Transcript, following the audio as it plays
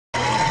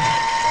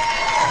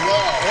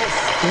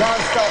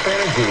Non-stop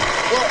energy.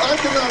 Well, I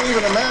cannot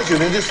even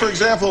imagine. And just for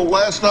example,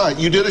 last night,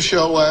 you did a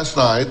show last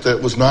night that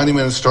was 90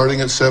 minutes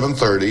starting at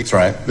 7:30. That's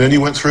right. Then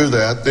you went through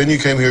that. Then you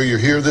came here. You're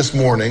here this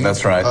morning.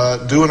 That's right.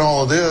 Doing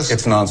all of this.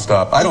 It's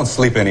non-stop. I don't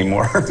sleep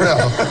anymore. No.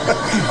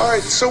 All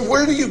right, so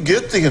where do you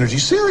get the energy?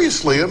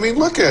 Seriously, I mean,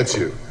 look at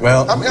you.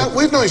 Well, I mean,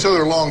 we've known each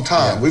other a long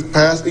time. Yeah. We've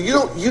passed. You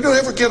don't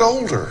ever get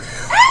older.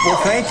 Well,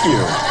 thank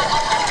you.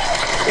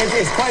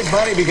 It's quite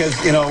funny because,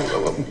 you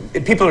know,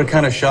 people are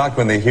kind of shocked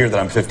when they hear that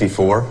I'm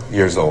 54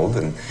 years old,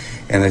 and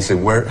they say,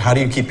 how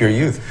do you keep your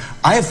youth?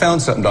 I have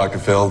found something, Dr.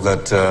 Phil,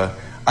 that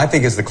I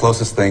think is the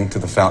closest thing to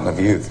the fountain of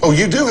youth. Oh,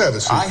 you do have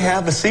a secret? I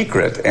have a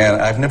secret,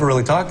 and I've never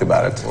really talked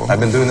about it. I've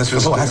been doing this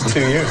for the last 2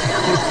 years.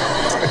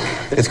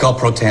 It's called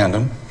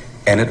Protandem,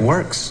 and it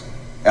works.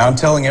 And I'm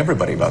telling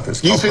everybody about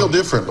this. You feel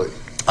differently?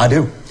 I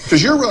do.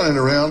 Because you're running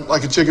around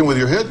like a chicken with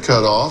your head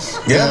cut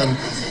off. Yeah.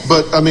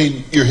 But, I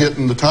mean, you're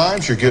hitting the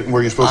times, you're getting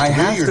where you're supposed to be.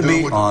 I have to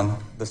be on